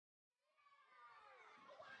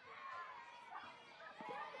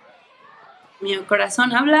Mi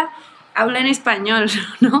corazón habla en español,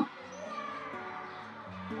 ¿no?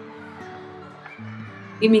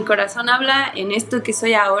 Y mi corazón habla en esto que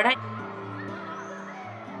soy ahora.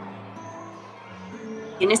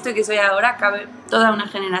 En esto que soy ahora cabe toda una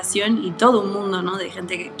generación y todo un mundo, ¿no? De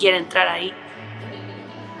gente que quiere entrar ahí.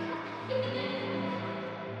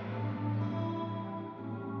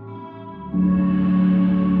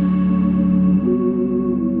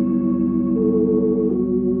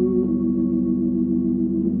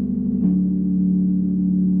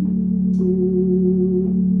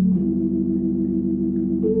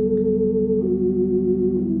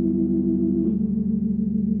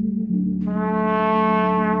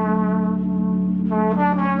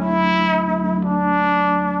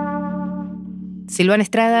 Silvana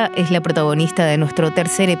Estrada es la protagonista de nuestro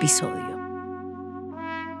tercer episodio.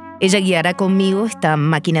 Ella guiará conmigo esta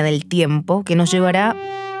máquina del tiempo que nos llevará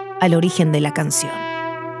al origen de la canción.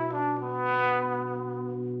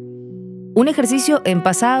 Un ejercicio en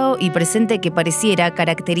pasado y presente que pareciera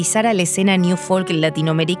caracterizar a la escena new folk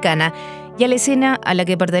latinoamericana y a la escena a la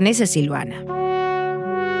que pertenece Silvana.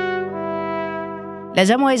 La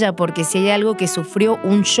llamo a ella porque si hay algo que sufrió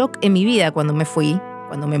un shock en mi vida cuando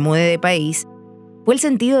me mudé de país, fue el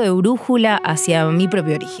sentido de brújula hacia mi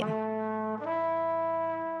propio origen.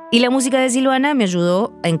 Y la música de Silvana me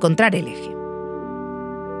ayudó a encontrar el eje.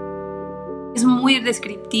 Es muy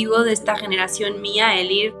descriptivo de esta generación mía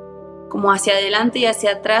el ir como hacia adelante y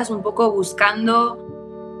hacia atrás, un poco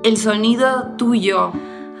buscando el sonido tuyo.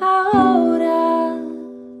 Ahora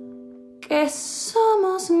que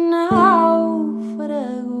somos náufragos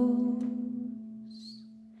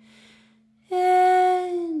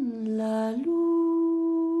en la luna.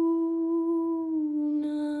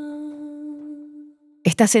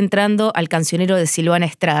 Estás entrando al Cancionero de Silvana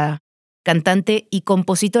Estrada, cantante y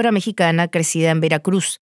compositora mexicana crecida en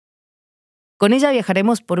Veracruz. Con ella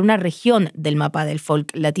viajaremos por una región del mapa del folk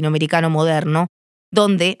latinoamericano moderno,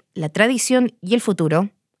 donde la tradición y el futuro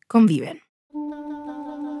conviven.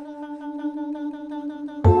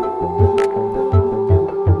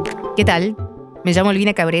 ¿Qué tal? Me llamo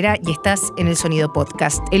Elvina Cabrera y estás en el Sonido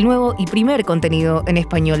Podcast, el nuevo y primer contenido en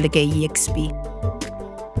español de KEXP.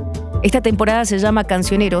 Esta temporada se llama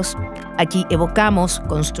Cancioneros. Aquí evocamos,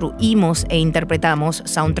 construimos e interpretamos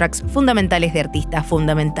soundtracks fundamentales de artistas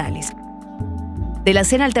fundamentales, de la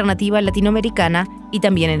escena alternativa latinoamericana y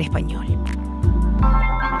también en español.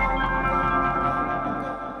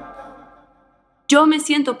 Yo me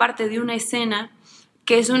siento parte de una escena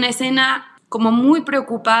que es una escena como muy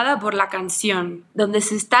preocupada por la canción, donde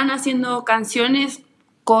se están haciendo canciones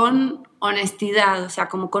con honestidad, o sea,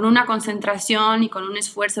 como con una concentración y con un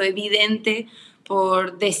esfuerzo evidente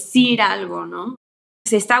por decir algo, ¿no?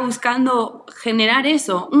 Se está buscando generar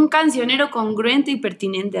eso, un cancionero congruente y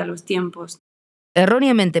pertinente a los tiempos.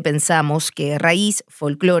 Erróneamente pensamos que raíz,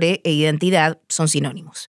 folklore e identidad son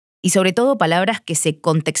sinónimos, y sobre todo palabras que se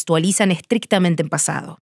contextualizan estrictamente en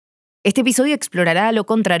pasado. Este episodio explorará lo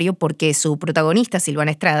contrario porque su protagonista, Silvana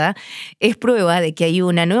Estrada, es prueba de que hay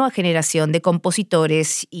una nueva generación de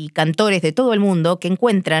compositores y cantores de todo el mundo que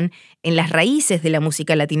encuentran en las raíces de la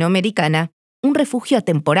música latinoamericana un refugio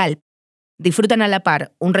atemporal. Disfrutan a la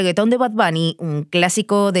par un reggaetón de Bad Bunny, un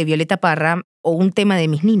clásico de Violeta Parra o un tema de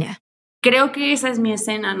Miss Nina. Creo que esa es mi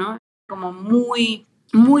escena, ¿no? Como muy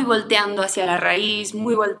volteando hacia la raíz,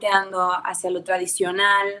 muy volteando hacia lo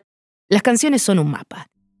tradicional. Las canciones son un mapa.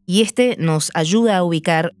 Y este nos ayuda a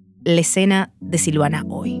ubicar la escena de Silvana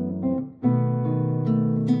hoy.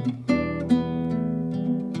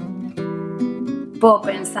 Puedo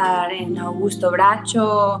pensar en Augusto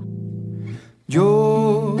Bracho.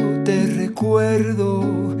 Yo te recuerdo,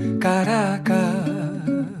 Caracas.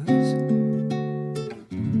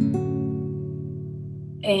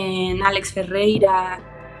 En Alex Ferreira.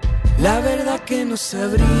 La verdad que no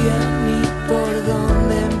sabría ni por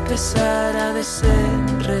dónde empezar a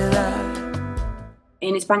desenredar.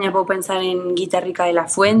 En España puedo pensar en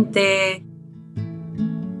Guitarricadelafuente.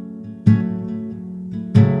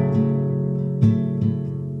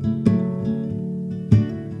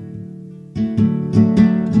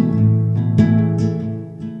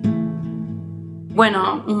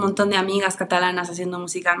 Bueno, un montón de amigas catalanas haciendo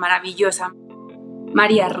música maravillosa.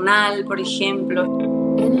 María Arnal, por ejemplo.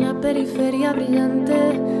 En la periferia brillante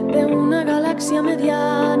de una galaxia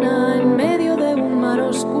mediana, en medio de un mar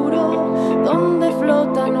oscuro, donde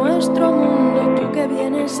flota nuestro mundo, tú que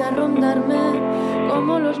vienes a rondarme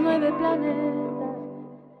como los 9 planetas.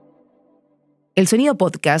 El Sonido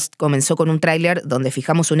Podcast comenzó con un tráiler donde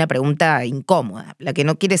fijamos una pregunta incómoda, la que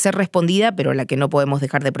no quiere ser respondida, pero la que no podemos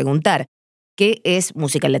dejar de preguntar. ¿Qué es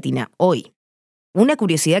música latina hoy? Una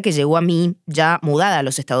curiosidad que llegó a mí, ya mudada a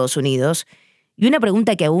los Estados Unidos, y una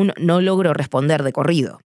pregunta que aún no logro responder de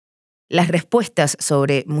corrido. Las respuestas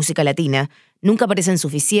sobre música latina nunca parecen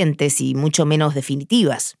suficientes y mucho menos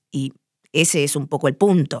definitivas, y ese es un poco el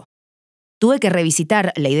punto. Tuve que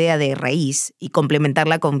revisitar la idea de raíz y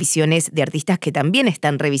complementarla con visiones de artistas que también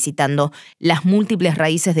están revisitando las múltiples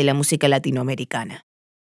raíces de la música latinoamericana.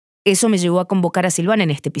 Eso me llevó a convocar a Silvana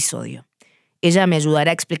en este episodio. Ella me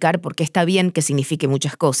ayudará a explicar por qué está bien que signifique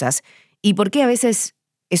muchas cosas y por qué a veces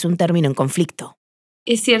es un término en conflicto.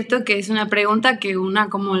 Es cierto que es una pregunta que una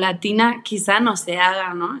como latina quizá no se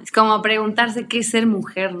haga, ¿no? Es como preguntarse qué es ser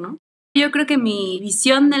mujer, ¿no? Yo creo que mi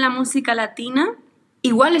visión de la música latina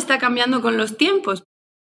igual está cambiando con los tiempos.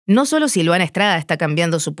 No solo Silvana Estrada está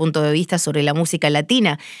cambiando su punto de vista sobre la música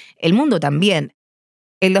latina, el mundo también.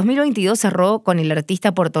 El 2022 cerró con el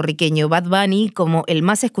artista puertorriqueño Bad Bunny como el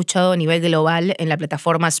más escuchado a nivel global en la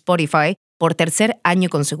plataforma Spotify por tercer año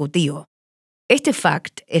consecutivo. Este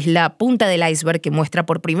fact es la punta del iceberg que muestra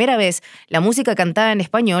por primera vez la música cantada en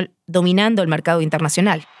español dominando el mercado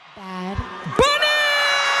internacional.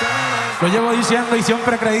 Lo llevo diciendo y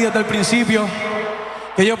siempre he creído desde el principio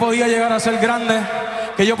que yo podía llegar a ser grande,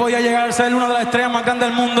 que yo podía llegar a ser una de las estrellas más grandes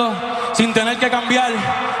del mundo sin tener que cambiar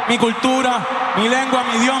mi cultura, mi lengua,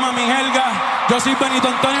 mi idioma, mi jerga. Yo soy Benito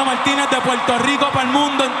Antonio Martínez de Puerto Rico para el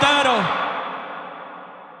mundo entero.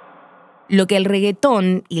 Lo que el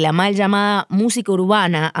reggaetón y la mal llamada música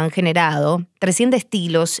urbana han generado trasciende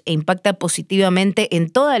estilos e impacta positivamente en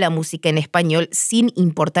toda la música en español sin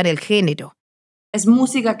importar el género. Es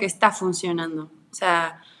música que está funcionando. O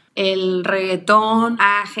sea, el reggaetón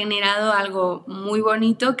ha generado algo muy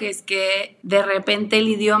bonito, que es que de repente el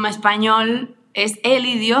idioma español es el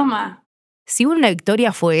idioma. Si una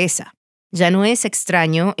victoria fue esa. Ya no es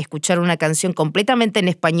extraño escuchar una canción completamente en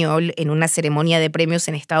español en una ceremonia de premios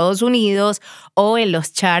en Estados Unidos o en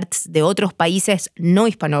los charts de otros países no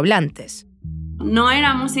hispanohablantes. No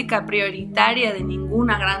era música prioritaria de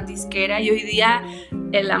ninguna gran disquera y hoy día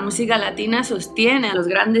la música latina sostiene a los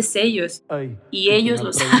grandes sellos y ellos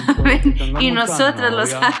lo saben y nosotros lo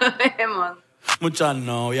sabemos. Muchas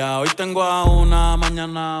novias, hoy tengo a una,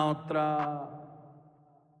 mañana a otra.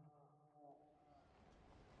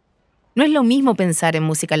 No es lo mismo pensar en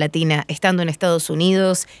música latina estando en Estados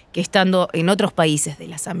Unidos que estando en otros países de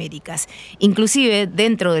las Américas. Inclusive,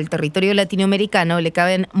 dentro del territorio latinoamericano le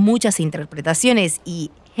caben muchas interpretaciones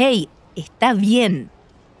y, hey, está bien.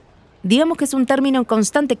 Digamos que es un término en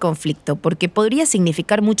constante conflicto porque podría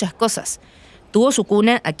significar muchas cosas. Tuvo su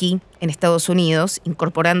cuna aquí, en Estados Unidos,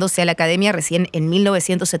 incorporándose a la academia recién en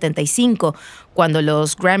 1975, cuando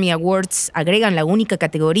los Grammy Awards agregan la única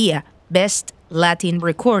categoría, Best Latin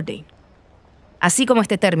Recording. Así como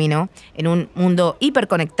este término, en un mundo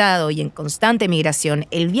hiperconectado y en constante migración,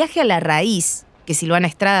 el viaje a la raíz que Silvana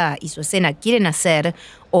Estrada y su escena quieren hacer,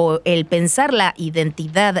 o el pensar la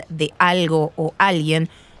identidad de algo o alguien,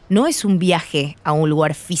 no es un viaje a un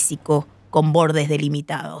lugar físico con bordes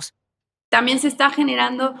delimitados. También se está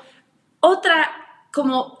generando otra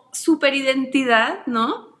como superidentidad,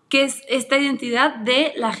 ¿no? Que es esta identidad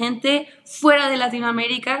de la gente fuera de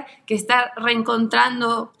Latinoamérica que está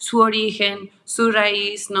reencontrando su origen, su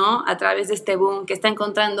raíz, ¿no? A través de este boom, que está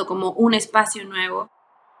encontrando como un espacio nuevo.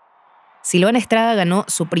 Silvana Estrada ganó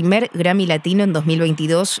su primer Grammy Latino en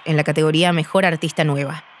 2022 en la categoría Mejor Artista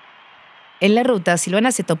Nueva. En la ruta,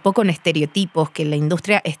 Silvana se topó con estereotipos que la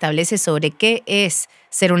industria establece sobre qué es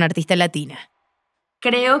ser una artista latina.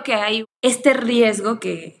 Creo que hay este riesgo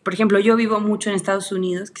que, por ejemplo, yo vivo mucho en Estados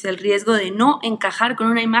Unidos, que es el riesgo de no encajar con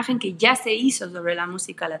una imagen que ya se hizo sobre la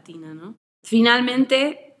música latina, ¿no?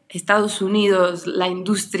 Finalmente, Estados Unidos, la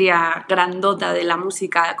industria grandota de la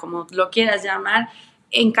música, como lo quieras llamar,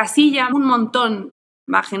 encasilla un montón,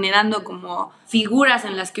 va generando como figuras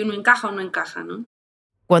en las que uno encaja o no encaja, ¿no?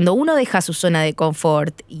 Cuando uno deja su zona de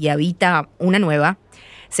confort y habita una nueva,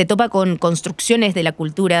 se topa con construcciones de la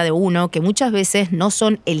cultura de uno que muchas veces no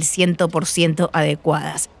son el 100%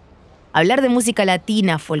 adecuadas. Hablar de música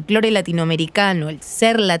latina, folclore latinoamericano, el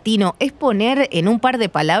ser latino, es poner en un par de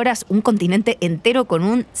palabras un continente entero con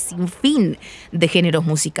un sinfín de géneros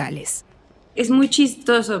musicales. Es muy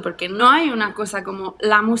chistoso porque no hay una cosa como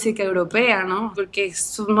la música europea, ¿no? Porque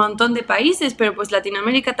es un montón de países, pero pues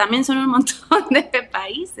Latinoamérica también son un montón de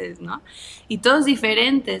países, ¿no? Y todos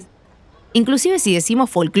diferentes. Inclusive si decimos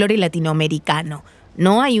folclore latinoamericano,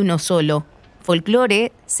 no hay uno solo.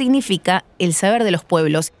 Folclore significa el saber de los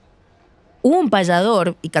pueblos. Hubo un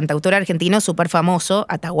payador y cantautor argentino súper famoso,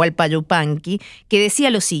 Atahualpa Yupanqui, que decía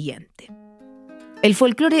lo siguiente: El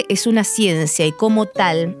folclore es una ciencia y como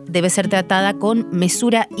tal debe ser tratada con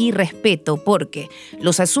mesura y respeto porque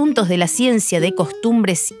los asuntos de la ciencia de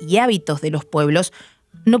costumbres y hábitos de los pueblos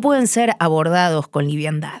no pueden ser abordados con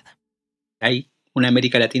liviandad. Hay una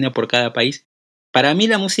América Latina por cada país. Para mí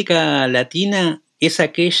la música latina es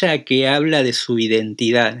aquella que habla de su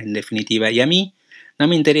identidad, en definitiva, y a mí no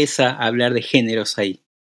me interesa hablar de géneros ahí.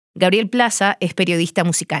 Gabriel Plaza es periodista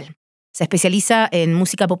musical. Se especializa en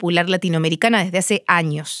música popular latinoamericana desde hace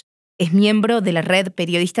años. Es miembro de la red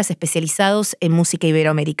Periodistas Especializados en Música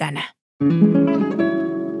Ibero-Americana.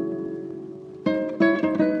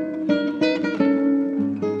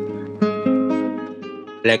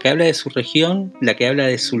 La que habla de su región, la que habla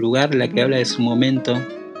de su lugar, la que habla de su momento.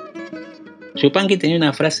 Yupanqui tenía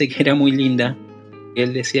una frase que era muy linda.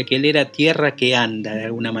 Él decía que él era tierra que anda, de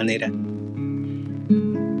alguna manera.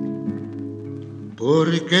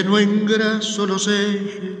 Porque no engraso los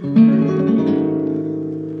ejes,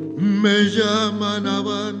 me llaman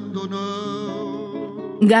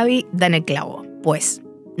abandonado. Gaby da en el clavo, pues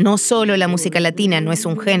no solo la música latina no es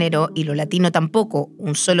un género y lo latino tampoco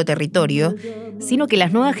un solo territorio, sino que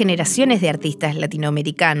las nuevas generaciones de artistas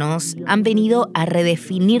latinoamericanos han venido a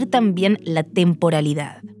redefinir también la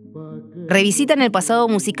temporalidad. Revisitan el pasado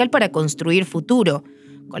musical para construir futuro.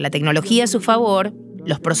 Con la tecnología a su favor,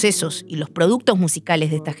 los procesos y los productos musicales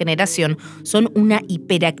de esta generación son una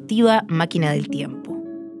hiperactiva máquina del tiempo.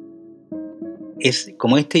 Es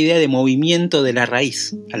como esta idea de movimiento de la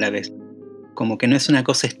raíz a la vez. Como que no es una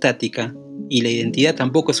cosa estática. Y la identidad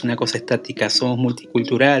tampoco es una cosa estática. Somos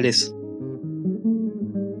multiculturales.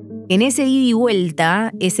 En ese ida y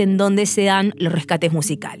vuelta es en donde se dan los rescates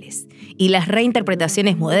musicales y las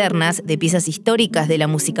reinterpretaciones modernas de piezas históricas de la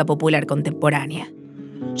música popular contemporánea.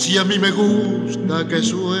 Si a mí me gusta que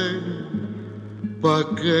suene,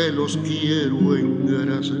 ¿pa' qué los quiero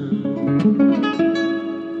engrasar?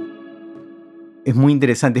 Es muy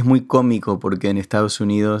interesante, es muy cómico porque en Estados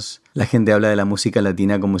Unidos la gente habla de la música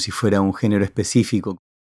latina como si fuera un género específico.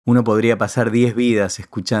 Uno podría pasar 10 vidas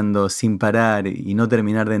escuchando sin parar y no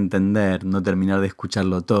terminar de entender, no terminar de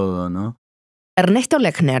escucharlo todo, ¿no? Ernesto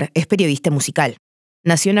Lechner es periodista musical.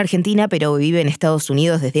 Nació en Argentina pero vive en Estados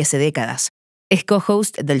Unidos desde hace décadas. Es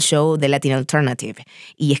co-host del show The Latin Alternative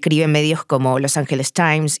y escribe en medios como Los Angeles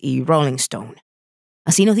Times y Rolling Stone.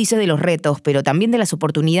 Así nos dice de los retos, pero también de las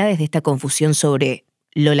oportunidades de esta confusión sobre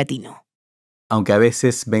lo latino. Aunque a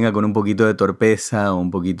veces venga con un poquito de torpeza o un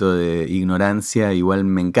poquito de ignorancia, igual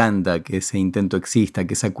me encanta que ese intento exista,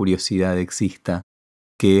 que esa curiosidad exista,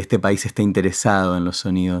 que este país esté interesado en los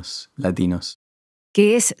sonidos latinos.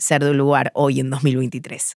 ¿Qué es ser de un lugar hoy en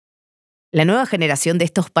 2023? La nueva generación de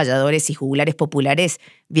estos payadores y juglares populares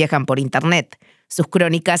viajan por internet. Sus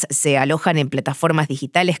crónicas se alojan en plataformas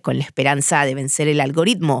digitales con la esperanza de vencer el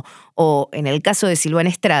algoritmo o, en el caso de Silvana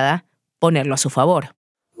Estrada, ponerlo a su favor.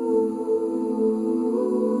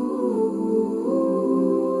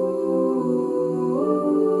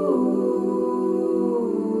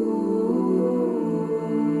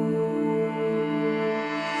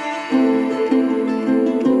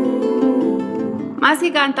 Más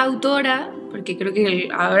que cantautora, porque creo que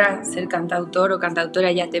ahora ser cantautor o cantautora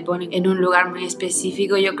ya te pone en un lugar muy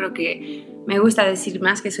específico, yo creo que me gusta decir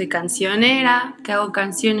más que soy cancionera, que hago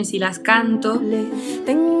canciones y las canto.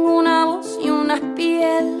 Tengo una voz y una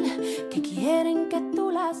piel que quieren que tú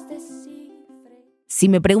las descifres. Si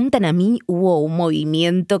me preguntan a mí, hubo un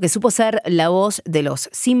movimiento que supo ser la voz de los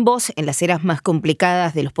sin voz en las eras más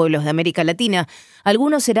complicadas de los pueblos de América Latina.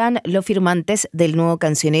 Algunos serán los firmantes del nuevo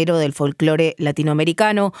cancionero del folclore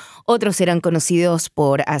latinoamericano, otros serán conocidos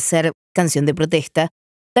por hacer canción de protesta.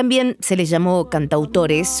 También se les llamó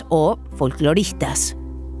cantautores o folcloristas.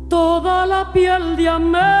 Toda la piel de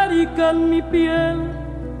América en mi piel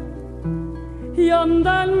y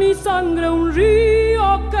anda en mi sangre un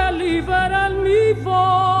río que libera en mi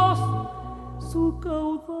voz su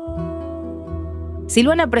caudal.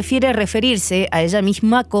 Silvana prefiere referirse a ella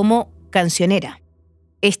misma como cancionera.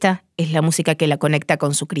 Esta es la música que la conecta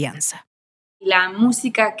con su crianza. La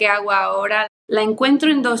música que hago ahora la encuentro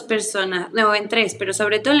en dos personas, no, en tres, pero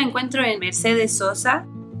sobre todo la encuentro en Mercedes Sosa.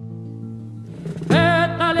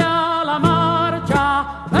 Étale a la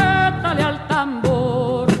marcha, étale al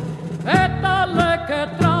tambor, étale que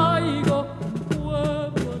traigo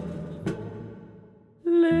pueblo.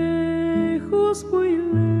 Lejos, muy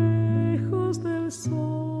lejos del sol,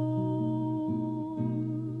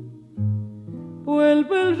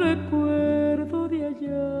 vuelve el recuerdo de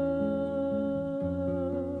allá.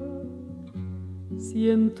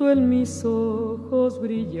 Siento en mis ojos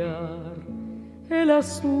brillar el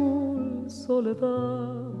azul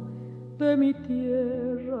soledad de mi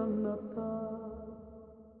tierra natal.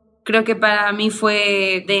 Creo que para mí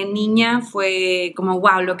de niña fue como,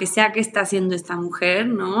 wow, lo que sea que está haciendo esta mujer,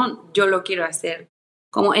 ¿no? Yo lo quiero hacer.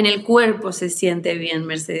 Como en el cuerpo se siente bien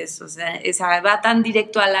Mercedes, o sea, va tan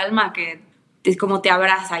directo al alma que es como te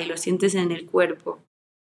abraza y lo sientes en el cuerpo.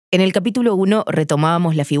 En el capítulo 1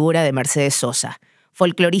 retomábamos la figura de Mercedes Sosa,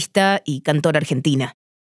 folclorista y cantora argentina,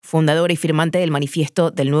 fundadora y firmante del manifiesto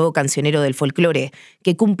del nuevo cancionero del folklore,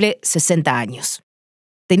 que cumple 60 años.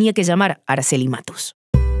 Tenía que llamar a Araceli Matus.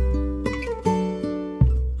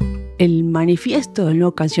 El manifiesto del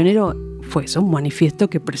nuevo cancionero fue eso, un manifiesto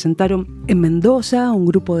que presentaron en Mendoza un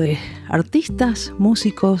grupo de artistas,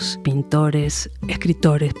 músicos, pintores,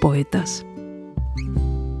 escritores, poetas.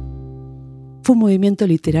 Fue un movimiento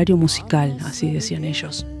literario musical, así decían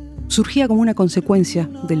ellos. Surgía como una consecuencia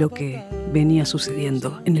de lo que venía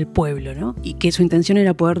sucediendo en el pueblo, ¿no? Y que su intención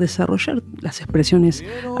era poder desarrollar las expresiones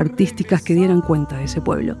artísticas que dieran cuenta de ese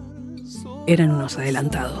pueblo. Eran unos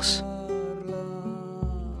adelantados.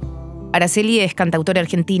 Araceli es cantautora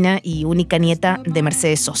argentina y única nieta de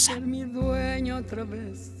Mercedes Sosa.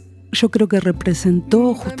 Yo creo que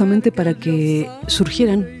representó justamente para que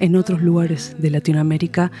surgieran en otros lugares de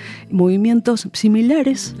Latinoamérica movimientos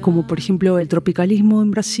similares, como por ejemplo el tropicalismo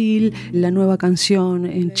en Brasil, la nueva canción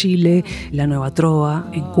en Chile, la nueva trova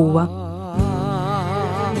en Cuba.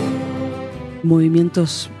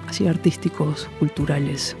 Movimientos así artísticos,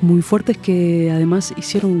 culturales, muy fuertes que además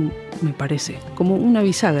hicieron, me parece, como una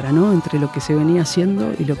bisagra, ¿no?, entre lo que se venía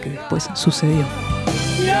haciendo y lo que después sucedió.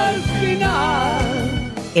 Y al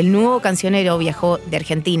final, el nuevo cancionero viajó de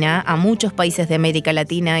Argentina a muchos países de América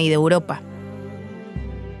Latina y de Europa.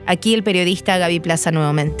 Aquí el periodista Gaby Plaza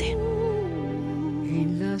nuevamente.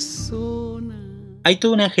 Hay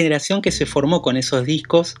toda una generación que se formó con esos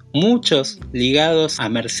discos, muchos ligados a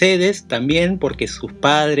Mercedes también, porque sus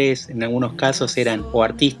padres en algunos casos eran o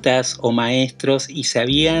artistas o maestros y se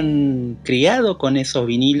habían criado con esos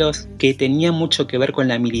vinilos que tenían mucho que ver con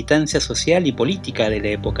la militancia social y política de la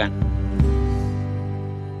época.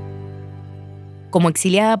 Como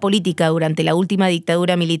exiliada política durante la última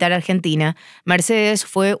dictadura militar argentina, Mercedes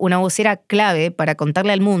fue una vocera clave para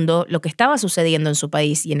contarle al mundo lo que estaba sucediendo en su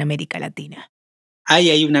país y en América Latina.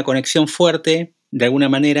 Hay una conexión fuerte, de alguna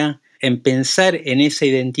manera, en pensar en esa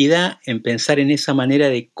identidad, en pensar en esa manera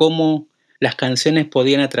de cómo las canciones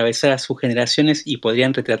podían atravesar a sus generaciones y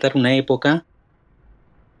podrían retratar una época.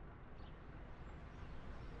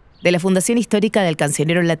 De la Fundación Histórica del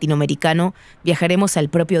Cancionero Latinoamericano viajaremos al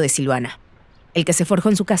propio de Silvana, el que se forjó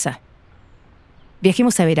en su casa.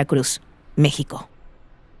 Viajemos a Veracruz, México.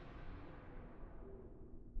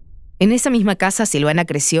 En esa misma casa, Silvana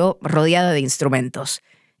creció rodeada de instrumentos.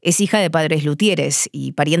 Es hija de padres luthiers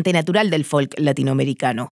y pariente natural del folk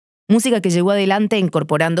latinoamericano. Música que llevó adelante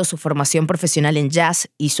incorporando su formación profesional en jazz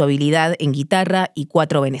y su habilidad en guitarra y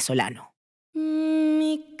cuatro venezolano.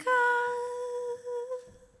 Mi casa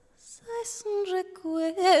es un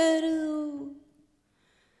recuerdo,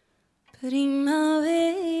 primavera.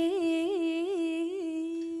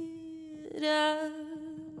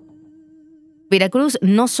 Veracruz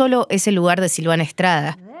no solo es el lugar de Silvana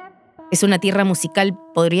Estrada, es una tierra musical,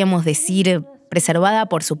 podríamos decir, preservada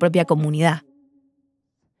por su propia comunidad.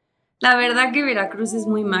 La verdad que Veracruz es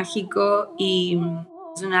muy mágico y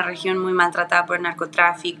es una región muy maltratada por el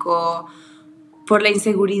narcotráfico, por la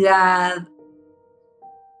inseguridad.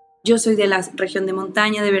 Yo soy de la región de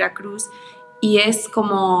montaña de Veracruz y es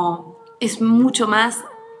mucho más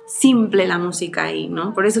simple la música ahí,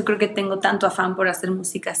 ¿no? Por eso creo que tengo tanto afán por hacer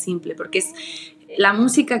música simple, porque es la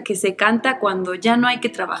música que se canta cuando ya no hay que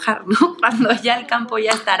trabajar, ¿no? Cuando ya el campo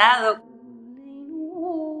ya está arado.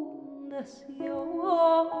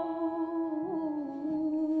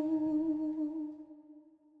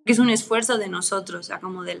 Que es un esfuerzo de nosotros, o sea,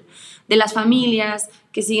 como de las familias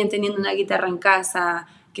que siguen teniendo una guitarra en casa,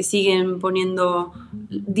 que siguen poniendo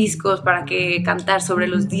discos para cantar sobre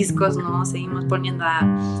los discos, ¿no? Seguimos poniendo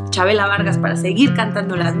a Chavela Vargas para seguir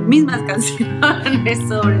cantando las mismas canciones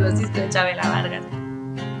sobre los discos de Chavela Vargas.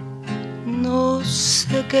 No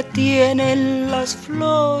sé qué tienen las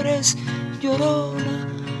flores, llorona,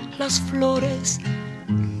 las flores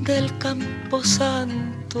del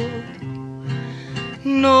Camposanto.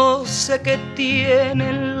 No sé qué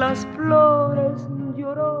tienen las flores,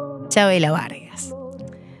 llorona. Chavela Vargas.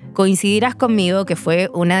 Coincidirás conmigo que fue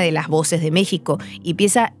una de las voces de México y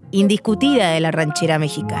pieza indiscutida de la ranchera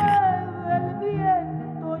mexicana.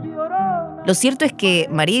 Lo cierto es que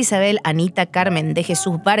María Isabel Anita Carmen de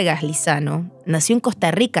Jesús Vargas Lizano nació en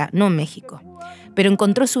Costa Rica, no en México, pero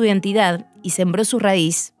encontró su identidad y sembró su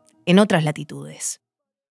raíz en otras latitudes.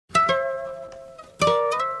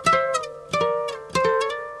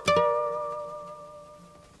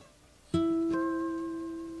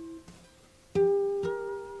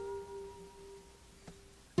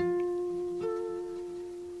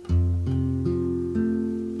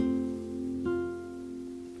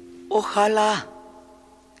 Ojalá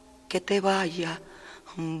que te vaya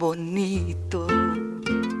bonito.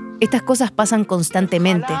 Estas cosas pasan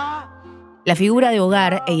constantemente. La figura de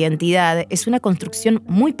hogar e identidad es una construcción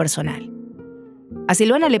muy personal. A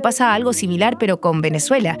Silvana le pasa algo similar pero con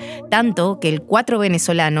Venezuela, tanto que el cuatro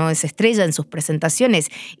venezolano es estrella en sus presentaciones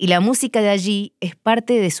y la música de allí es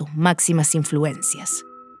parte de sus máximas influencias.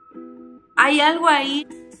 Hay algo ahí,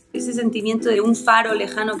 ese sentimiento de un faro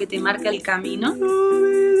lejano que te marca el camino.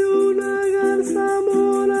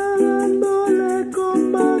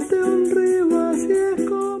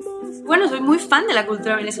 Bueno, soy muy fan de la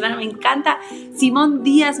cultura venezolana, me encanta. Simón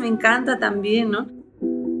Díaz me encanta también, ¿no?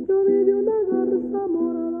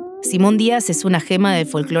 Simón Díaz es una gema del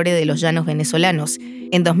folclore de los llanos venezolanos.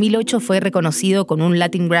 En 2008 fue reconocido con un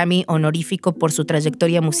Latin Grammy honorífico por su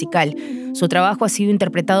trayectoria musical. Su trabajo ha sido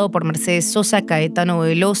interpretado por Mercedes Sosa, Caetano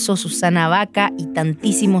Veloso, Susana Baca y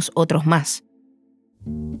tantísimos otros más.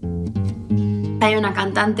 Hay una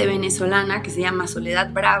cantante venezolana que se llama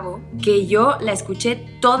Soledad Bravo, que yo la escuché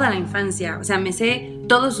toda la infancia. O sea, me sé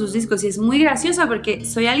todos sus discos y es muy graciosa porque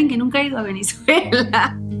soy alguien que nunca ha ido a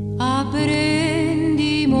Venezuela. Aprendimos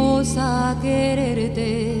a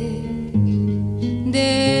quererte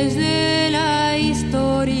desde la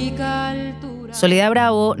histórica altura. Soledad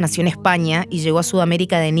Bravo nació en España y llegó a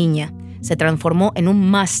Sudamérica de niña. Se transformó en un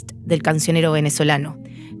must del cancionero venezolano.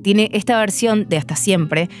 Tiene esta versión de Hasta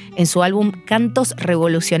Siempre en su álbum Cantos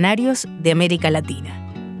Revolucionarios de América Latina.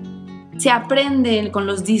 Se aprende con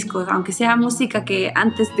los discos, aunque sea música que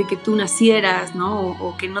antes de que tú nacieras, ¿no?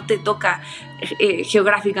 O que no te toca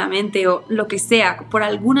geográficamente o lo que sea. Por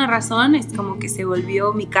alguna razón es como que se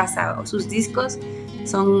volvió mi casa, o sus discos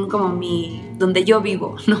son como donde yo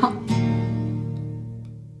vivo, ¿no?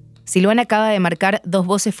 Silvana acaba de marcar dos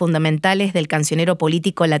voces fundamentales del cancionero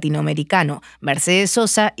político latinoamericano, Mercedes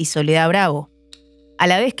Sosa y Soledad Bravo, a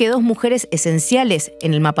la vez que dos mujeres esenciales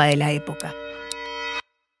en el mapa de la época.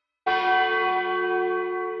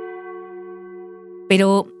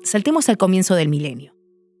 Pero saltemos al comienzo del milenio.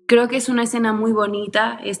 Creo que es una escena muy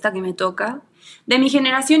bonita, esta que me toca, de mi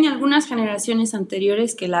generación y algunas generaciones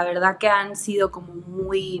anteriores que la verdad que han sido como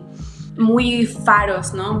muy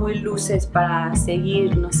faros, ¿no? Muy luces para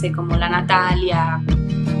seguir, no sé, como la Natalia.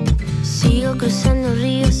 Sigo cruzando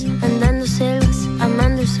ríos, andando selvas,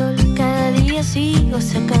 amando el sol. Cada día sigo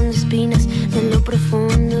sacando espinas de lo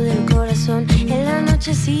profundo del corazón. En la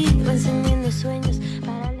noche sigo encendiendo sueños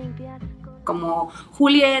para limpiar. Como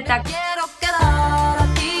Julieta. Quiero quedar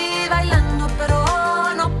aquí bailando, pero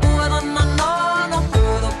no puedo, no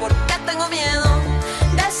puedo, porque tengo miedo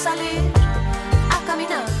de salir a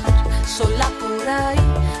caminar sola por ahí.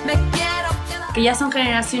 Me quiero quedar. Que ya son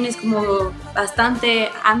generaciones como bastante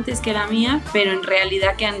antes que la mía, pero en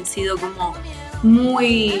realidad que han sido como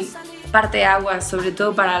muy parteaguas, sobre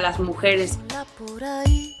todo para las mujeres.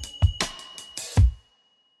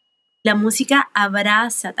 La música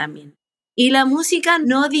abraza también. Y la música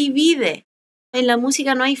no divide. En la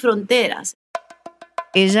música no hay fronteras.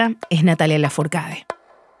 Ella es Natalia Lafourcade.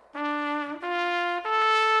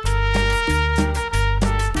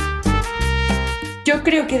 Yo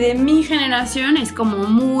creo que de mi generación es como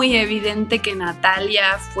muy evidente que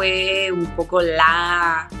Natalia fue un poco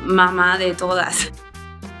la mamá de todas.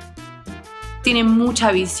 Tiene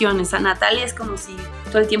mucha visión. Esa Natalia es como si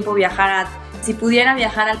todo el tiempo viajara, si pudiera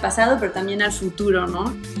viajar al pasado, pero también al futuro, ¿no?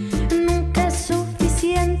 Nunca es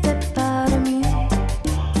suficiente para mí.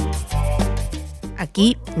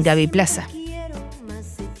 Aquí, Gaby Plaza.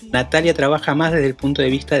 Natalia trabaja más desde el punto de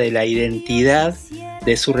vista de la identidad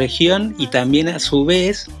de su región y también a su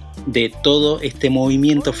vez de todo este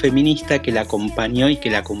movimiento feminista que la acompañó y que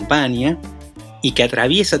la acompaña y que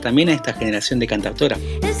atraviesa también a esta generación de cantautoras.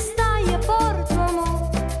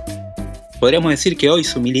 Podríamos decir que hoy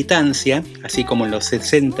su militancia, así como en los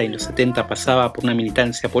 60 y los 70 pasaba por una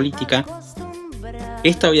militancia política,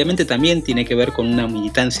 esta obviamente también tiene que ver con una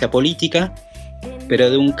militancia política, pero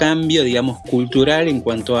de un cambio, digamos, cultural en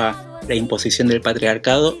cuanto a la imposición del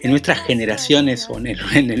patriarcado en nuestras generaciones o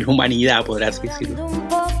en la humanidad, podrás decirlo. Un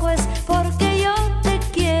poco es porque yo te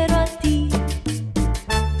quiero a ti.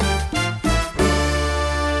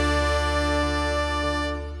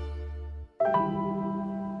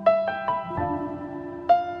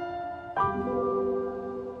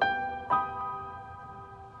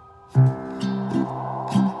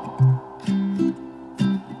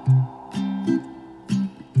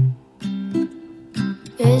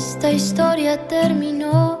 Esta historia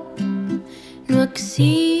terminó, no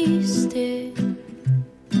existe.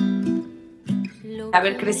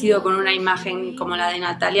 Haber crecido con una imagen como la de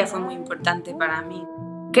Natalia fue muy importante para mí.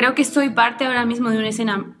 Creo que soy parte ahora mismo de una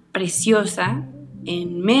escena preciosa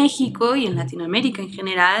en México y en Latinoamérica en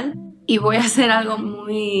general, y voy a hacer algo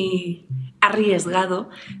muy arriesgado,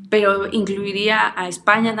 pero incluiría a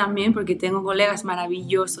España también porque tengo colegas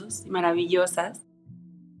maravillosos y maravillosas.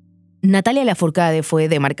 Natalia Lafourcade fue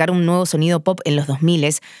de marcar un nuevo sonido pop en los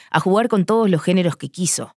 2000 a jugar con todos los géneros que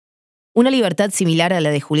quiso. Una libertad similar a la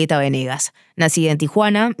de Julieta Venegas, nacida en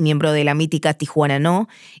Tijuana, miembro de la mítica Tijuana No,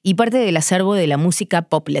 y parte del acervo de la música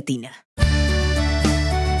pop latina.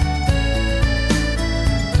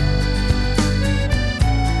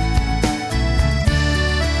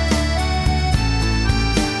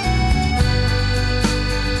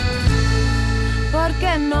 ¿Por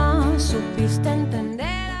qué no supiste entender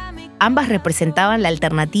a mi... Ambas representaban la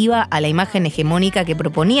alternativa a la imagen hegemónica que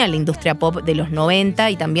proponía la industria pop de los 90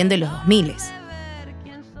 y también de los 2000.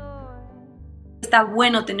 Está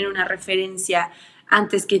bueno tener una referencia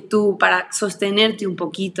antes que tú para sostenerte un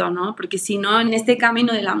poquito, ¿no? Porque si no, en este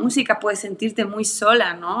camino de la música puedes sentirte muy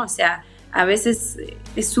sola, ¿no? O sea, a veces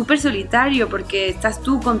es súper solitario porque estás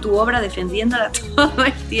tú con tu obra defendiéndola todo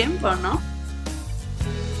el tiempo, ¿no?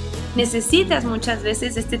 Necesitas muchas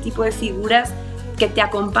veces este tipo de figuras que te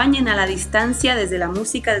acompañen a la distancia desde la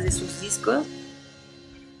música, desde sus discos.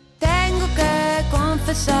 Tengo que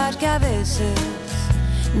confesar que a veces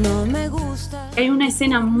no me gusta. Hay una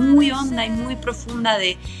escena muy honda y muy profunda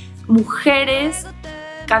de mujeres,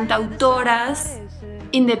 cantautoras,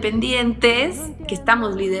 independientes, que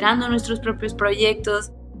estamos liderando nuestros propios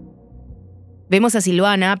proyectos. Vemos a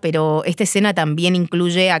Silvana, pero esta escena también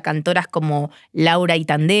incluye a cantoras como Laura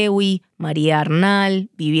Itandehui, María Arnal,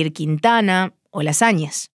 Vivir Quintana o Las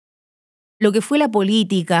Áñez. Lo que fue la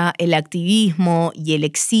política, el activismo y el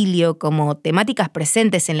exilio como temáticas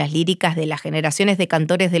presentes en las líricas de las generaciones de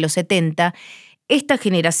cantores de los 70, esta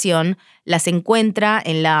generación las encuentra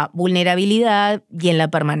en la vulnerabilidad y en la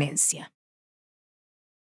permanencia.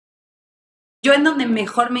 Yo en donde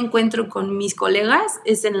mejor me encuentro con mis colegas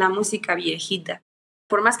es en la música viejita.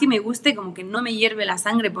 Por más que me guste, como que no me hierve la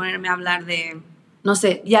sangre ponerme a hablar de, no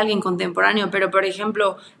sé, de alguien contemporáneo, pero por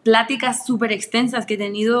ejemplo, pláticas súper extensas que he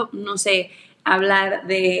tenido, no sé, hablar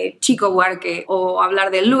de Chico Buarque o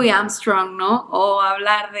hablar de Louis Armstrong, ¿no? O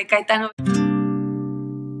hablar de Caetano.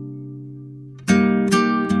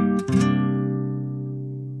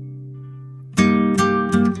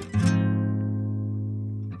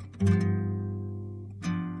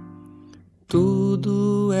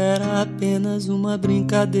 Tudo era apenas uma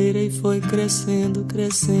brincadeira e foi crescendo,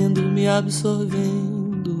 crescendo, me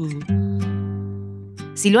absorvendo.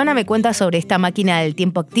 Silvana me cuenta sobre esta máquina del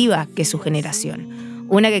tiempo activa que es su generación.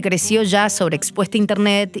 Una que creció ya sobreexpuesta a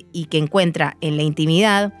internet y que encuentra en la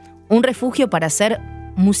intimidad un refugio para hacer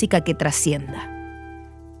música que trascienda.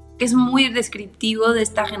 Es muy descriptivo de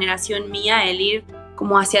esta generación mía el ir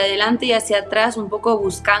como hacia adelante y hacia atrás, un poco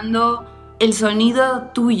buscando el sonido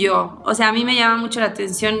tuyo. O sea, a mí me llama mucho la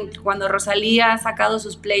atención cuando Rosalía ha sacado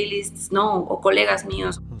sus playlists, ¿no? O colegas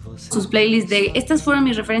míos, sus playlists de estas fueron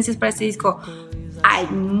mis referencias para este disco. Hay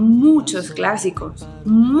muchos clásicos,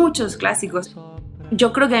 muchos clásicos.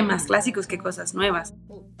 Yo creo que hay más clásicos que cosas nuevas.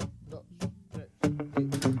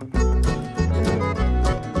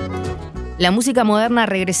 La música moderna ha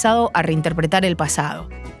regresado a reinterpretar el pasado,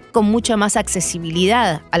 con mucha más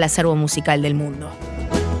accesibilidad al acervo musical del mundo.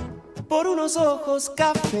 Por unos ojos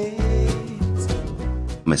cafés.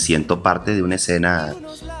 Me siento parte de una escena,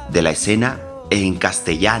 de la escena en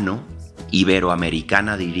castellano,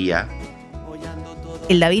 ibero-americana diría.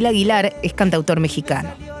 El David Aguilar es cantautor mexicano.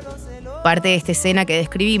 Parte de esta escena que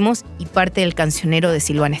describimos y parte del Cancionero de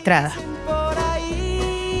Silvana Estrada.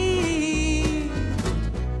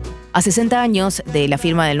 A 60 años de la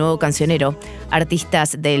firma del nuevo Cancionero,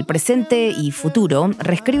 artistas del presente y futuro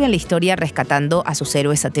reescriben la historia rescatando a sus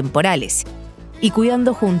héroes atemporales y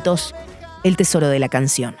cuidando juntos el tesoro de la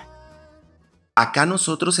canción. Acá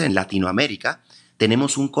nosotros en Latinoamérica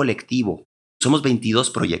tenemos un colectivo, somos 22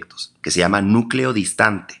 proyectos, que se llama Núcleo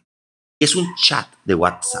Distante. Es un chat de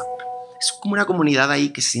WhatsApp. Es como una comunidad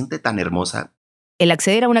ahí que se siente tan hermosa. El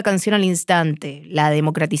acceder a una canción al instante, la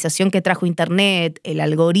democratización que trajo Internet, el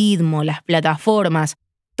algoritmo, las plataformas,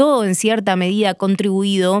 todo en cierta medida ha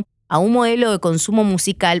contribuido a un modelo de consumo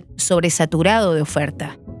musical sobresaturado de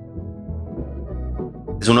oferta.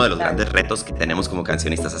 Es uno de los grandes retos que tenemos como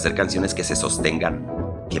cancionistas, hacer canciones que se sostengan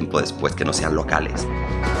tiempo después, que no sean locales.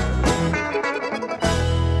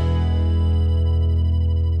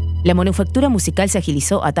 La manufactura musical se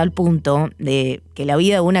agilizó a tal punto de que la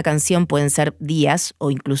vida de una canción pueden ser días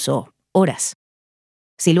o incluso horas.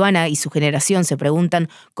 Silvana y su generación se preguntan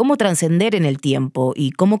cómo trascender en el tiempo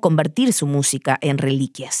y cómo convertir su música en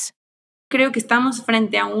reliquias. Creo que estamos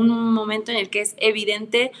frente a un momento en el que es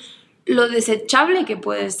evidente lo desechable que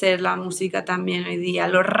puede ser la música también hoy día,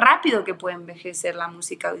 lo rápido que puede envejecer la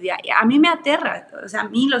música hoy día. Y a mí me aterra, o sea, a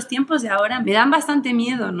mí los tiempos de ahora me dan bastante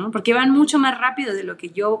miedo, ¿no? Porque van mucho más rápido de lo que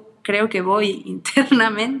yo creo que voy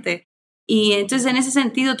internamente. Y entonces en ese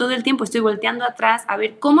sentido todo el tiempo estoy volteando atrás a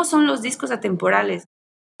ver cómo son los discos atemporales.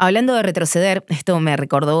 Hablando de retroceder, esto me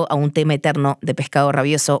recordó a un tema eterno de Pescado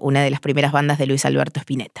Rabioso, una de las primeras bandas de Luis Alberto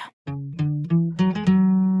Spinetta.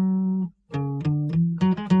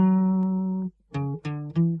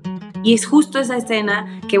 Y es justo esa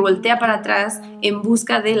escena que voltea para atrás en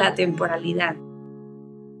busca de la temporalidad.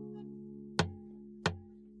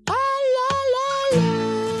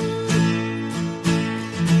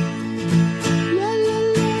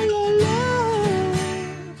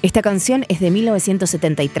 Esta canción es de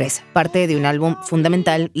 1973, parte de un álbum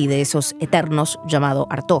fundamental y de esos eternos llamado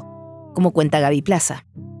Artaud, como cuenta Gaby Plaza.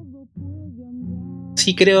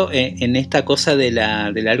 Sí creo en esta cosa de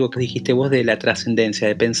algo que dijiste vos, de la trascendencia,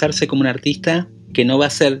 de pensarse como un artista que no va a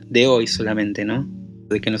ser de hoy solamente, ¿no?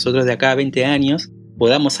 De que nosotros de acá a 20 años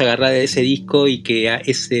podamos agarrar de ese disco y que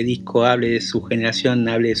ese disco hable de su generación,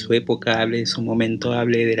 hable de su época, hable de su momento,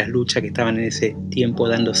 hable de las luchas que estaban en ese tiempo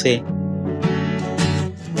dándose.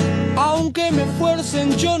 Aunque me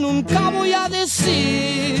fuercen, yo nunca voy a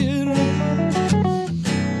decir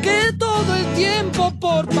que todo el tiempo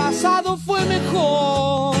por pasado fue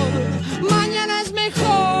mejor. Mañana es mejor.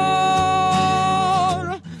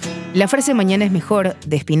 La frase Mañana es mejor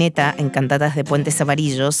de Spinetta en Cantatas de Puentes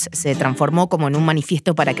Amarillos se transformó como en un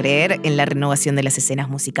manifiesto para creer en la renovación de las escenas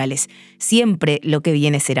musicales. Siempre lo que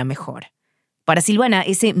viene será mejor. Para Silvana,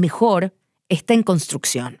 ese mejor está en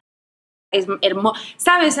construcción. Es hermoso,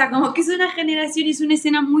 ¿sabes? O sea, como que es una generación y es una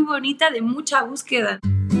escena muy bonita de mucha búsqueda.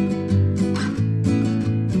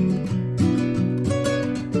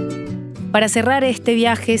 Para cerrar este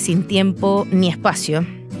viaje sin tiempo ni espacio,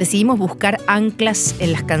 decidimos buscar anclas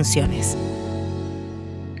en las canciones.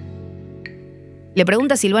 Le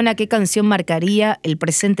pregunta a Silvana qué canción marcaría el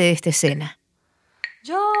presente de esta escena.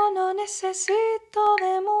 Yo no necesito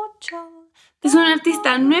de mucho. Es una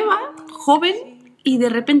artista nueva, joven, y de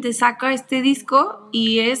repente saca este disco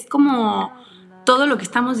y es como todo lo que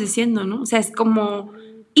estamos diciendo, ¿no? O sea, es como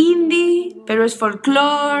indie, pero es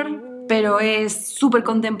folklore, pero es súper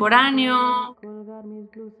contemporáneo.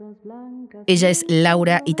 Ella es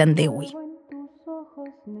Laura Itandehui.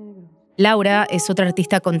 Laura es otra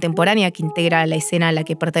artista contemporánea que integra la escena a la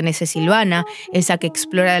que pertenece Silvana, esa que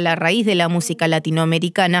explora la raíz de la música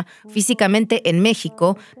latinoamericana, físicamente en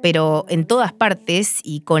México, pero en todas partes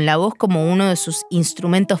y con la voz como uno de sus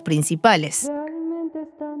instrumentos principales. Realmente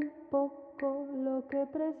es tan poco lo que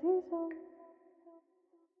preciso.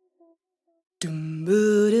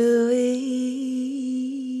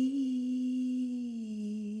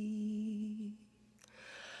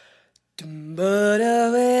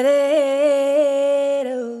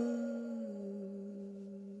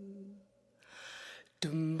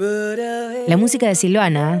 La música de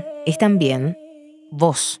Silvana es también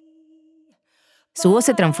voz. Su voz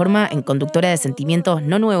se transforma en conductora de sentimientos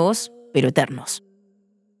no nuevos, pero eternos.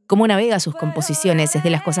 Cómo navega sus composiciones es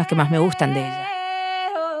de las cosas que más me gustan de ella.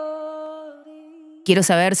 Quiero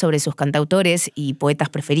saber sobre sus cantautores y poetas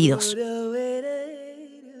preferidos.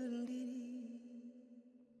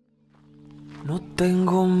 No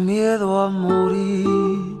tengo miedo a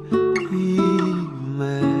morirme,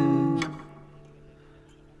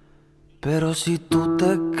 pero si tú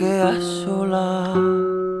te quedas sola,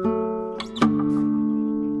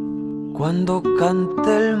 cuando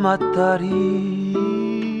cante el matarí.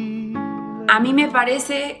 A mí me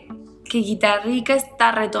parece que Guitarrica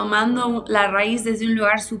está retomando la raíz desde un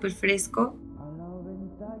lugar súper fresco.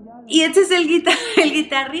 Y este es el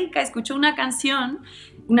Guitarrica. Escuchó una canción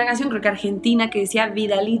creo que argentina, que decía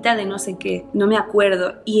Vidalita de no sé qué, no me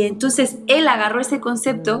acuerdo. Y entonces él agarró ese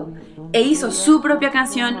concepto e hizo su propia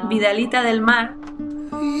canción, Vidalita del Mar.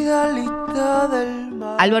 Vidalita del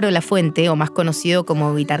Mar. Álvaro Lafuente, o más conocido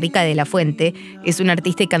como Guitarricadelafuente, es un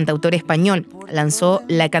artista y cantautor español. Lanzó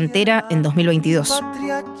La Cantera en 2022.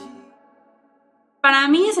 Para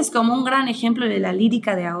mí ese es como un gran ejemplo de la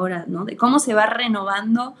lírica de ahora, ¿no? De cómo se va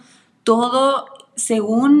renovando todo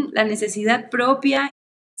según la necesidad propia.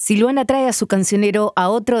 Silvana trae a su cancionero a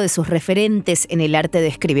otro de sus referentes en el arte de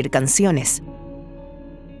escribir canciones.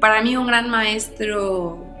 Para mí un gran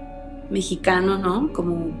maestro mexicano, ¿no?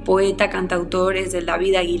 Como poeta, cantautor, es de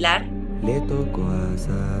David Aguilar. Le tocó a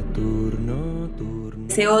Saturno,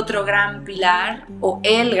 Ese otro gran pilar, o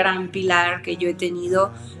el gran pilar que yo he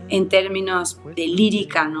tenido en términos de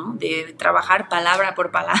lírica, ¿no? De trabajar palabra por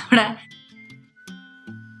palabra.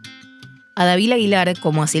 A David Aguilar,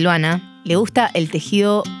 como a Silvana, Le gusta el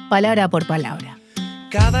tejido palabra por palabra.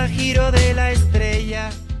 Cada giro de la estrella.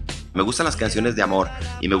 Me gustan las canciones de amor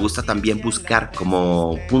y me gusta también buscar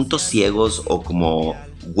como puntos ciegos o como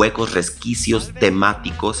huecos, resquicios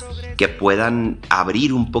temáticos que puedan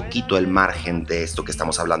abrir un poquito el margen de esto que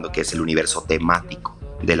estamos hablando, que es el universo temático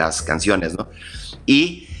de las canciones, ¿no?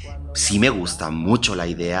 Y sí me gusta mucho la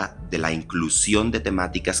idea de la inclusión de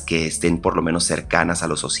temáticas que estén por lo menos cercanas a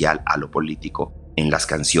lo social, a lo político en las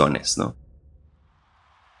canciones, ¿no?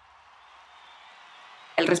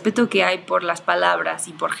 El respeto que hay por las palabras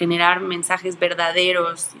y por generar mensajes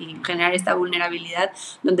verdaderos y generar esta vulnerabilidad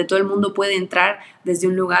donde todo el mundo puede entrar desde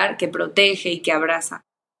un lugar que protege y que abraza.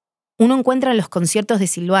 Uno encuentra en los conciertos de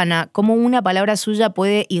Silvana cómo una palabra suya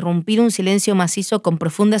puede irrumpir un silencio macizo con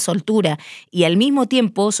profunda soltura y al mismo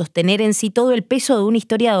tiempo sostener en sí todo el peso de una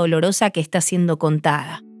historia dolorosa que está siendo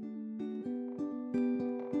contada.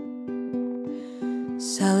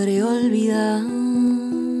 Sabré olvidar.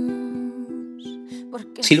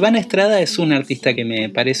 Silvana Estrada es una artista que me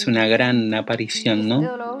parece una gran aparición,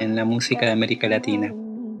 ¿no?, en la música de América Latina,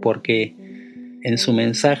 porque en su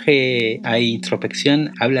mensaje hay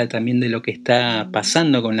introspección, habla también de lo que está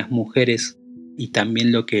pasando con las mujeres y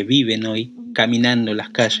también lo que viven hoy caminando las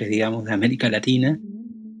calles, digamos, de América Latina.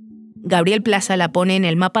 Gabriel Plaza la pone en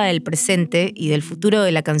el mapa del presente y del futuro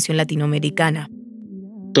de la canción latinoamericana.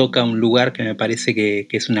 Toca un lugar que me parece que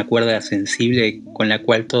es una cuerda sensible con la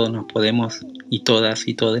cual todos nos podemos, y todas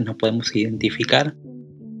y todos nos podemos identificar.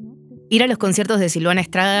 Ir a los conciertos de Silvana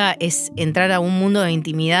Estrada es entrar a un mundo de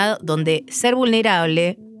intimidad donde ser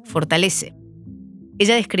vulnerable fortalece.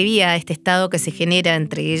 Ella describía este estado que se genera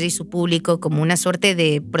entre ella y su público como una suerte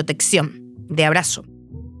de protección, de abrazo.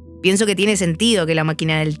 Pienso que tiene sentido que la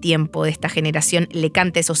máquina del tiempo de esta generación le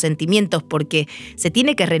cante esos sentimientos porque se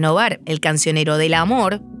tiene que renovar el cancionero del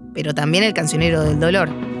amor, pero también el cancionero del dolor.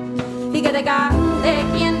 Y que te cante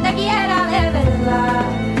quien te quiera de verdad,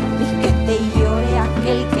 y que te llore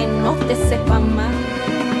aquel que no te sepa más.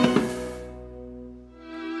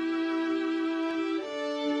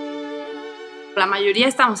 La mayoría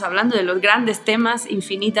estamos hablando de los grandes temas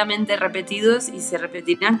infinitamente repetidos y se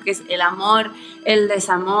repetirán, que es el amor, el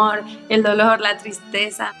desamor, el dolor, la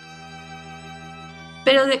tristeza.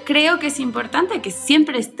 Pero creo que es importante que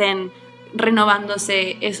siempre estén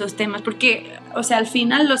renovándose esos temas, porque, o sea, al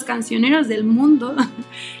final los cancioneros del mundo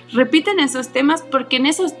repiten esos temas porque en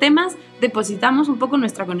esos temas depositamos un poco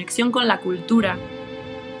nuestra conexión con la cultura.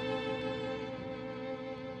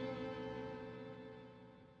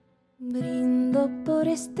 Brindo por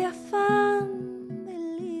este afán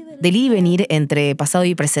Del ir y venir entre pasado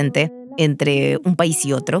y presente, entre un país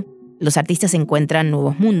y otro, los artistas encuentran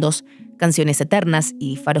nuevos mundos, canciones eternas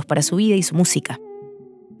y faros para su vida y su música.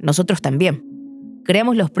 Nosotros también.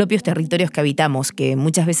 Creamos los propios territorios que habitamos, que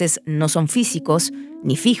muchas veces no son físicos,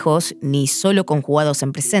 ni fijos, ni solo conjugados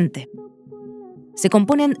en presente. Se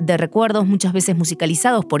componen de recuerdos muchas veces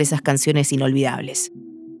musicalizados por esas canciones inolvidables.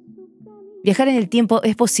 Viajar en el tiempo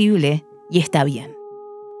es posible y está bien.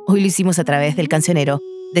 Hoy lo hicimos a través del Cancionero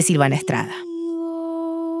de Silvana Estrada.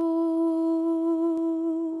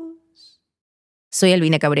 Soy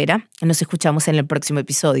Albina Cabrera. Nos escuchamos en el próximo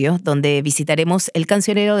episodio, donde visitaremos el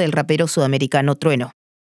cancionero del rapero sudamericano Trueno.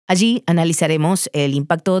 Allí analizaremos el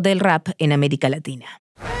impacto del rap en América Latina.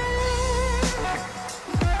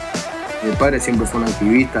 Mi padre siempre fue un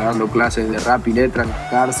activista, dando clases de rap y letra en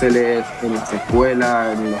las cárceles, en las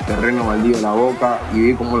escuelas, en los terrenos baldíos de La Boca, y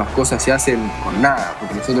vi cómo las cosas se hacen con nada,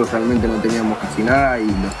 porque nosotros realmente no teníamos casi nada y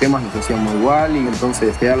los temas nos hacíamos igual, y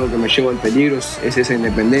entonces es algo que me lleva al peligro, es esa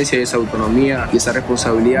independencia y esa autonomía y esa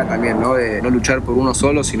responsabilidad también, ¿no? De no luchar por uno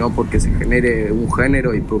solo, sino porque se genere un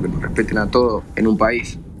género y porque nos respeten a todos en un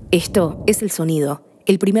país. Esto es El Sonido,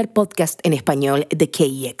 el primer podcast en español de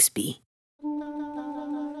KEXP.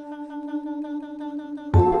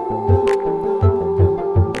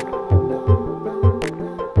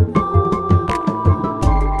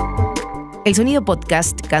 El Sonido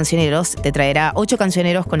Podcast, Cancioneros, te traerá 8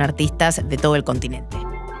 cancioneros con artistas de todo el continente.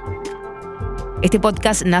 Este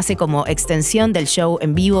podcast nace como extensión del show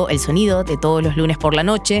en vivo El Sonido de todos los lunes por la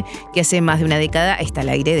noche, que hace más de una década está al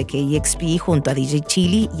aire de KEXP junto a DJ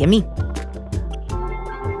Chili y a mí.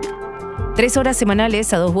 3 horas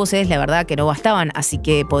semanales a 2 voces, la verdad que no bastaban, así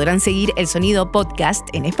que podrán seguir El Sonido Podcast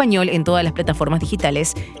en español en todas las plataformas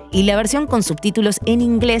digitales y la versión con subtítulos en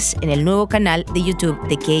inglés en el nuevo canal de YouTube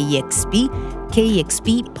de KEXP,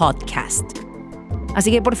 KEXP Podcast.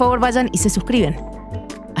 Así que por favor vayan y se suscriben.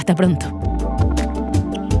 Hasta pronto.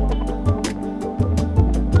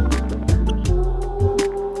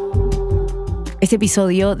 Este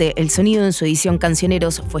episodio de El Sonido en su edición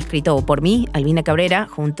Cancioneros fue escrito por mí, Albina Cabrera,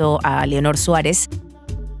 junto a Leonor Suárez.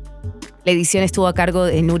 La edición estuvo a cargo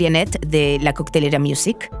de Nuria Net de La Coctelera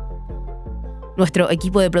Music. Nuestro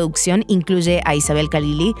equipo de producción incluye a Isabel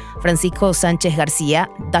Khalili, Francisco Sánchez García,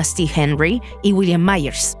 Dusty Henry y William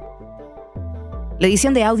Myers. La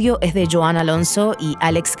edición de audio es de Joan Alonso y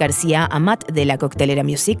Alex García Amat de La Coctelera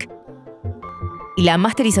Music. Y la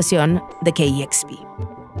masterización de KEXP.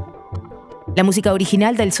 La música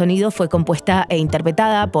original del sonido fue compuesta e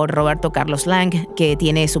interpretada por Roberto Carlos Lang, que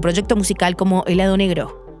tiene su proyecto musical como Helado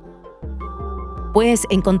Negro. Puedes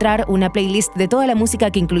encontrar una playlist de toda la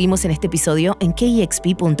música que incluimos en este episodio en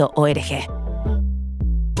kexp.org.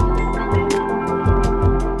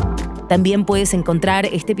 También puedes encontrar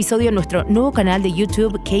este episodio en nuestro nuevo canal de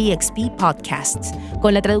YouTube KEXP Podcasts,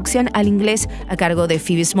 con la traducción al inglés a cargo de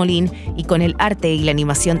Phoebe Smolin y con el arte y la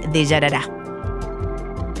animación de Yarará.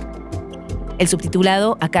 El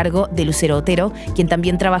subtitulado a cargo de Lucero Otero, quien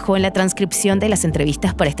también trabajó en la transcripción de las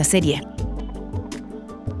entrevistas para esta serie.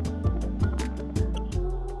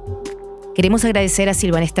 Queremos agradecer a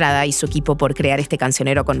Silvana Estrada y su equipo por crear este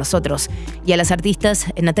cancionero con nosotros, y a las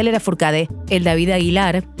artistas Natalia Lafourcade, David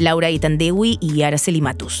Aguilar, Laura Itandehui y Araceli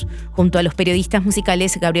Matus, junto a los periodistas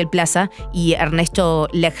musicales Gabriel Plaza y Ernesto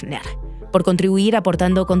Lechner, por contribuir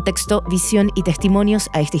aportando contexto, visión y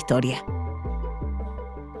testimonios a esta historia.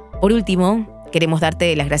 Por último, queremos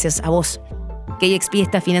darte las gracias a vos. KEXP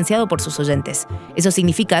está financiado por sus oyentes. Eso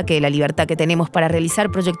significa que la libertad que tenemos para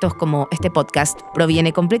realizar proyectos como este podcast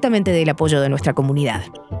proviene completamente del apoyo de nuestra comunidad.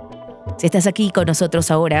 Si estás aquí con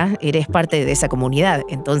nosotros ahora, eres parte de esa comunidad.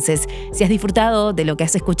 Entonces, si has disfrutado de lo que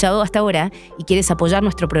has escuchado hasta ahora y quieres apoyar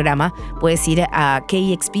nuestro programa, puedes ir a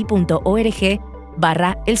kexp.org/El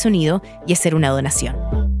Sonido y hacer una donación.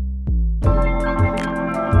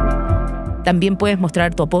 También puedes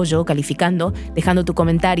mostrar tu apoyo calificando, dejando tu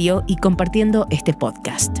comentario y compartiendo este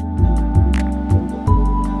podcast.